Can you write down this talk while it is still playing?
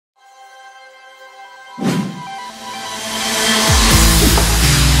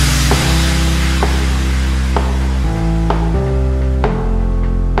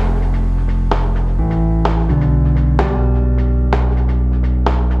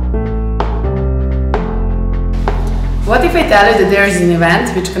What if I tell you that there is an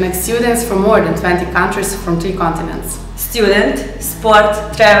event which connects students from more than 20 countries from 3 continents? Student, sport,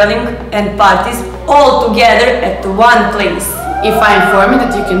 traveling and parties all together at one place. If I inform you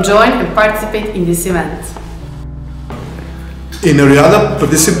that you can join and participate in this event. In Euroijada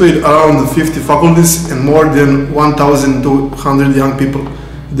participate around 50 faculties and more than 1,200 young people.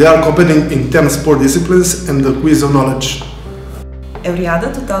 They are competing in 10 sport disciplines and the quiz of knowledge.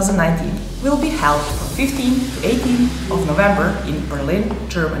 Euroijada 2019 will be held from 15 to 18 of November in Berlin,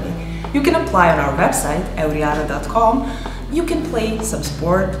 Germany. You can apply on our website, Euroijada.com. You can play some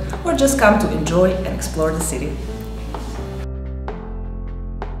sport or just come to enjoy and explore the city.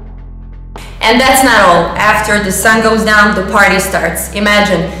 And that's not all. After the sun goes down, the party starts.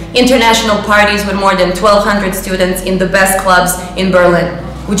 Imagine international parties with more than 1,200 students in the best clubs in Berlin.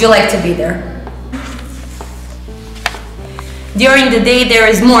 Would you like to be there? During the day there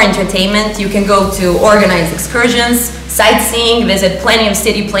is more entertainment. You can go to organized excursions, sightseeing, visit plenty of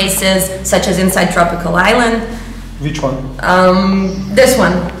city places such as inside Tropical Island. Which one? This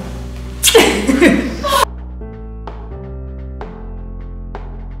one.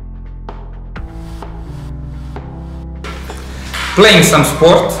 Playing some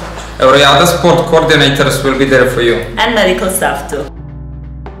sport, Euroijada sport coordinators will be there for you. And medical staff too.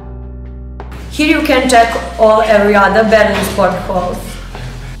 Here you can check all Euroijada Berlin sport halls.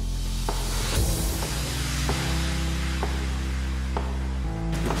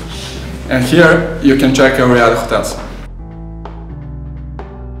 And here you can check Euroijada hotels.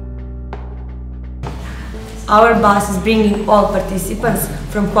 Our bus is bringing all participants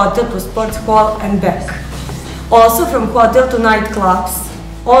from hotel to sports hall and back. Also from hotel to nightclubs.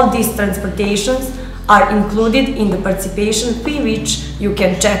 All these transportations are included in the participation fee, which you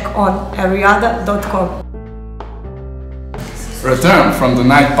can check on Euroijada.com. Return from the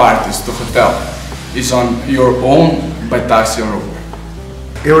night parties to hotel is on your own by taxi or Uber.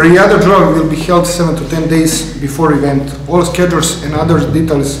 Euroijada draw will be held 7 to 10 days before event. All schedules and other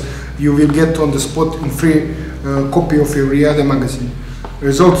details you will get on the spot in free copy of Euroijada magazine.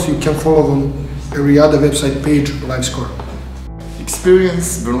 Results you can follow on Euroijada website page live score.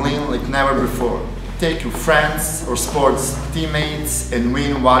 Experience Berlin like never before. Take your friends or sports teammates and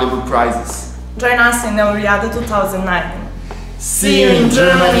win valuable prizes. Join us in Euroijada 2019. See you in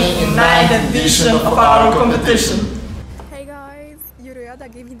Germany in 9th edition of our competition. Hey guys,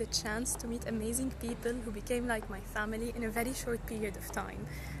 Euroijada gave me the chance to meet amazing people who became like my family in a very short period of time.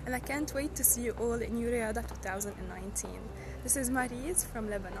 And I can't wait to see you all in Euroijada 2019. This is Maries from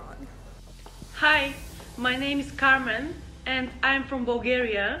Lebanon. Hi, my name is Carmen and I'm from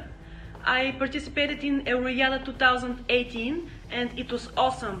Bulgaria. I participated in Euroijada 2018 and it was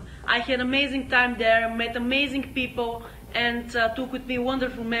awesome. I had an amazing time there, met amazing people and took with me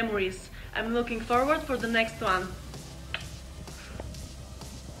wonderful memories. I'm looking forward for the next one.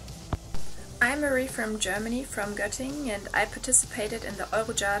 I'm Marie from Germany, from Göttingen, and I participated in the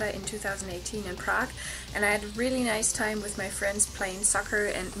Euroijada in 2018 in Prague, and I had a really nice time with my friends playing soccer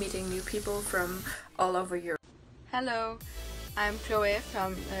and meeting new people from all over Europe. Hello, I'm Chloe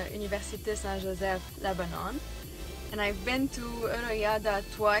from Université Saint-Joseph, Lebanon, and I've been to Euroijada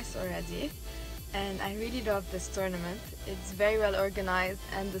twice already, and I really love this tournament. It's very well organized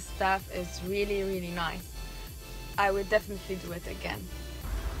and the staff is really nice. I would definitely do it again.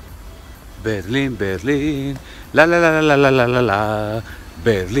 Berlin, Berlin, la la la la la la la la.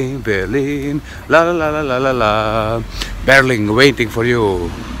 Berlin, Berlin, la la la la la la. Berlin waiting for you.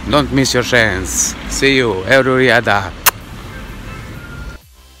 Don't miss your chance. See you, Euroijada.